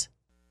terms.